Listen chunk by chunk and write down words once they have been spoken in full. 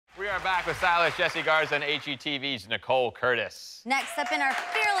are back with stylist Jessie Garza and HGTV's Nicole Curtis. Next up in our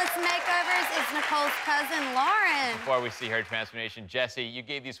Fearless Makeovers is Nicole's cousin, Lauren. Before we see her transformation, Jessie, you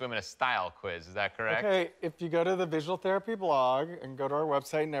gave these women a style quiz, is that correct? Okay, if you go to the Visual Therapy blog and go to our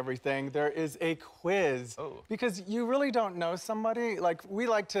website and everything, there is a quiz. Oh. Because you really don't know somebody. Like, we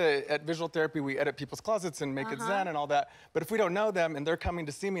like to, at Visual Therapy, we edit people's closets and make it zen and all that. But if we don't know them and they're coming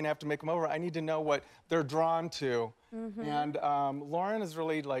to see me and I have to make them over, I need to know what they're drawn to. And Lauren is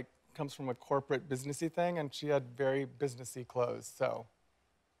really, like, comes from a corporate businessy thing, and she had very businessy clothes, so.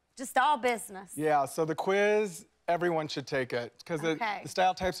 Just all business. Yeah, so the quiz, everyone should take it, because the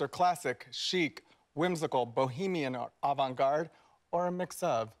style types are classic, chic, whimsical, bohemian, or avant-garde, or a mix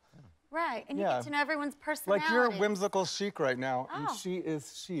of. Right, and you get to know everyone's personality. Like, you're whimsical chic right now, and she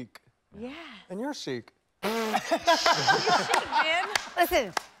is chic. Yes. And you're chic. You're chic, man.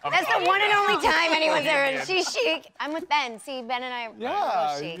 Listen, that's the one and only time anyone's ever. She's chic. I'm with Ben. See, Ben and I are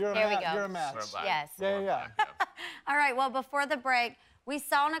both chic. You're there we go. You're a match. Yes. Yeah. All right, well, before the break, we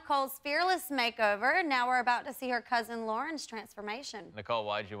saw Nicole's Fearless Makeover. Now we're about to see her cousin Lauren's transformation. Nicole,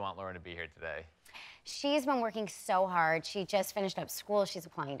 why did you want Lauren to be here today? She's been working so hard. She just finished up school. She's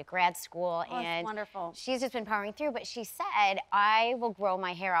applying to grad school. Oh, and wonderful. She's just been powering through, but she said, I will grow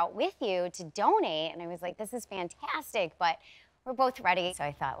my hair out with you to donate. And I was like, this is fantastic, but we're both ready. So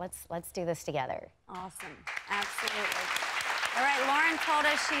I thought, let's do this together. Awesome, absolutely. All right, Lauren told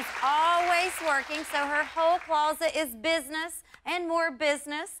us she's always working, so her whole closet is business and more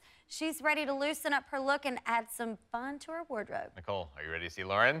business. She's ready to loosen up her look and add some fun to her wardrobe. Nicole, are you ready to see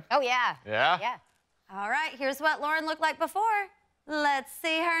Lauren? Oh, yeah. Yeah? Yeah. All right, here's what Lauren looked like before. Let's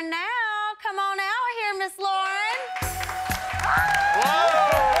see her now. Come on out here, Miss Lauren.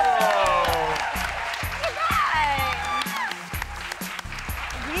 Whoa! You guys.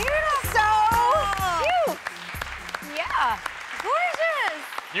 Beautiful. So cute. Yeah. Gorgeous.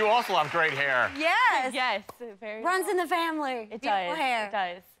 You also have great hair. Yes. Yes, very. Runs in the family. It Beautiful does. hair. It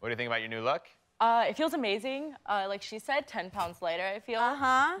does. What do you think about your new look? It feels amazing. Like she said, 10 pounds lighter, I feel.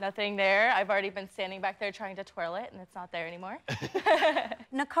 Nothing there. I've already been standing back there trying to twirl it, and it's not there anymore.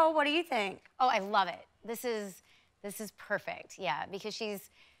 Nicole, what do you think? Oh, I love it. This is perfect. Yeah, because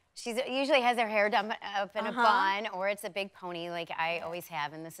she's usually has her hair done up in a bun, or it's a big pony like I always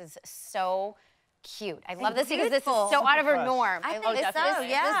have, and this is so cute. I love this because this is so out of her norm. I think so,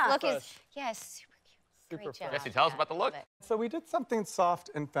 yeah. This look is, super cute. Great job. Jessie, tell us about the look. So we did something soft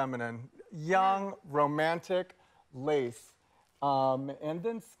and feminine, young, romantic, lace, and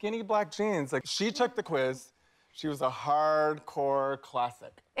then skinny black jeans. Like, she took the quiz. She was a hardcore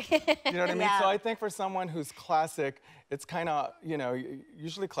classic. You know what I mean? So I think for someone who's classic, it's kind of, you know,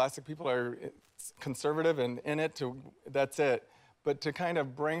 usually classic people are conservative and in it to, that's it. But to kind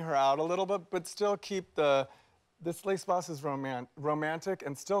of bring her out a little bit, but still keep this lace boss is romantic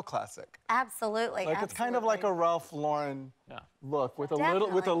and still classic. Absolutely. Like, it's kind of like a Ralph Lauren look with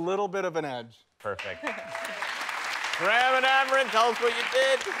a little bit of an edge. Perfect. Graham and Amaran, tell us what you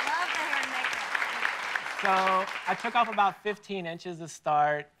did. Love the hair and makeup. So I took off about 15 inches to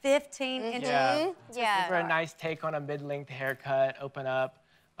start. 15 inches. Yeah. For a nice take on a mid-length haircut, open up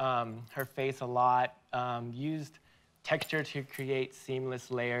her face a lot, used texture to create seamless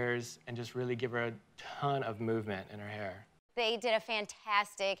layers and just really give her a ton of movement in her hair. They did a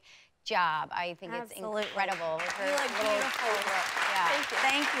fantastic job. I think it's incredible. You look beautiful. Yeah.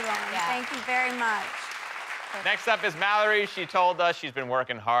 Thank you, Lauren. Thank you very much. Next up is Mallory. She told us she's been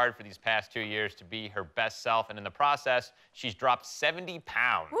working hard for these past 2 years to be her best self, and in the process, she's dropped 70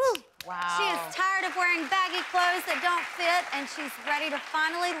 pounds. Woo. Wow. She is tired of wearing baggy clothes that don't fit, and she's ready to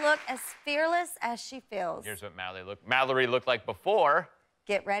finally look as fearless as she feels. Here's what Mallory looked like before.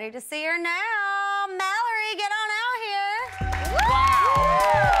 Get ready to see her now. Mallory, get on out here.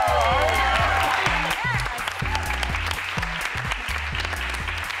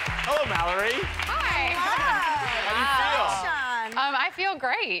 Hello, Mallory. Hi. How do you feel? I feel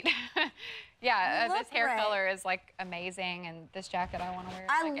great. Yeah, You this look hair great. color is like amazing, and this jacket I want to wear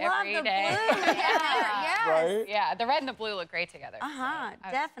I like love every the day. blue. Yes. Right? Yeah, the red and the blue look great together. so Uh-huh, I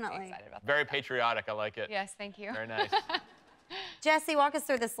was definitely. Excited about that. Very patriotic. I like it. Yes, thank you. Very nice. Jessie, walk us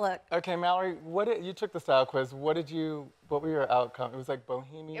through this look. Okay, Mallory, you took the style quiz. What were your outcomes? It was like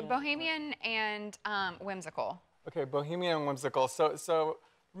bohemian? Bohemian and whimsical. Okay, bohemian and whimsical. So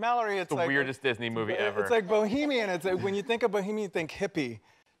Mallory, it's The like weirdest Disney movie ever. It's like bohemian. It's like, when you think of bohemian, you think hippie.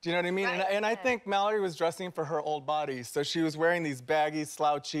 Do you know what I mean? Right. And I think Mallory was dressing for her old body. So she was wearing these baggy,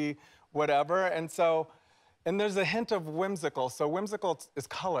 slouchy, whatever. And there's a hint of whimsical. So whimsical is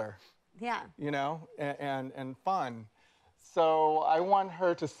color. Yeah. You know, and fun. So I want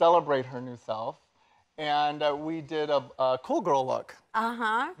her to celebrate her new self and we did a cool girl look.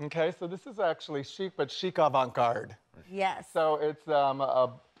 Uh-huh. Okay, so this is actually chic, but chic avant-garde. Yes. So it's a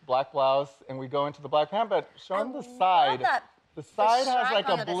black blouse, and we go into the black pant, but showing the side. that. The side has stripe like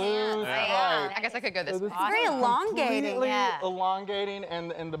a on the blue pants. stripe. I guess I could go this So way. this very is elongating, completely yeah. elongating,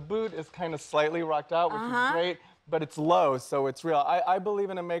 and the boot is kind of slightly rocked out, which Uh-huh. is great, but it's low, so it's real. I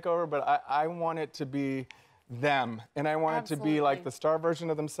believe in a makeover, but I want it to be them, and I want it to be like Absolutely. the star version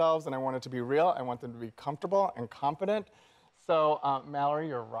of themselves, and I want it to be real. I want them to be comfortable and confident. So, Mallory,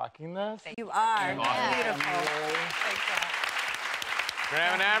 you're rocking this. You are. Awesome. Beautiful.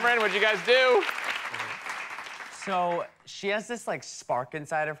 Graham and Amaran, what'd you guys do? So she has this like spark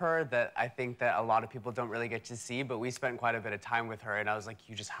inside of her that I think that a lot of people don't really get to see, but we spent quite a bit of time with her, and I was like,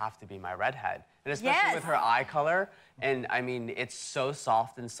 you just have to be my redhead. And especially Yes. with her eye color, and I mean, it's so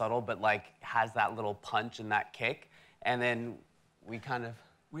soft and subtle, but like has that little punch and that kick. And then we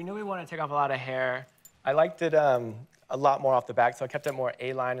We knew we wanted to take off a lot of hair. I liked it a lot more off the back, so I kept it more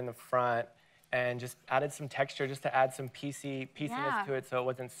A-line in the front and just added some texture just to add some pieciness Yeah. to it so it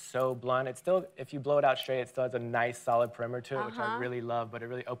wasn't so blunt. It still, if you blow it out straight, it still has a nice solid perimeter to it, which I really love, but it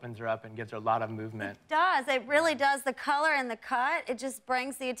really opens her up and gives her a lot of movement. It does. It really does. The color and the cut, it just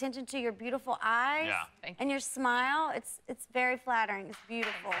brings the attention to your beautiful eyes Yeah. Thank and your smile. It's very flattering. It's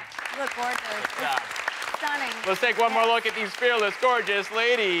beautiful. You look gorgeous. job. It's stunning. Let's take one more look at these fearless, gorgeous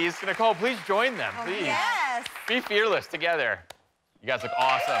ladies. Nicole, please join them, please. Yes. Be fearless together. You guys look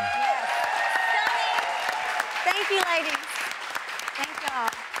awesome. Yes. Stunning. Thank you, ladies. Thank y'all.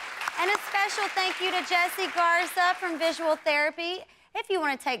 And a special thank you to Jessie Garza from Visual Therapy. If you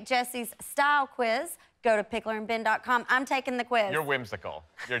want to take Jessie's style quiz, go to picklerandben.com. I'm taking the quiz. You're whimsical.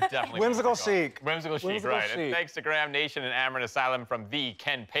 You're definitely Whimsical chic. Whimsical chic, Whimsical right. And chic. thanks to Graham Nation and Amaran Asylum from the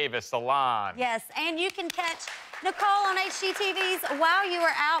Ken Paves Salon. Yes, and you can catch Nicole on HGTV's While You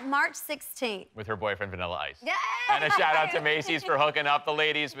Were Out March 16th. With her boyfriend, Vanilla Ice. Yeah. And a shout out to Macy's for hooking up the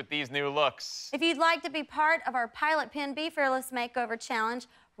ladies with these new looks. If you'd like to be part of our Pilot Pen Be Fearless Makeover Challenge,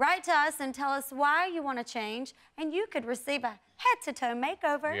 write to us and tell us why you want to change, and you could receive a head-to-toe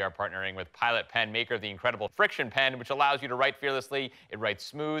makeover. We are partnering with Pilot Pen, maker of the incredible Friction Pen, which allows you to write fearlessly. It writes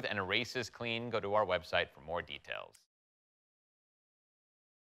smooth and erases clean. Go to our website for more details.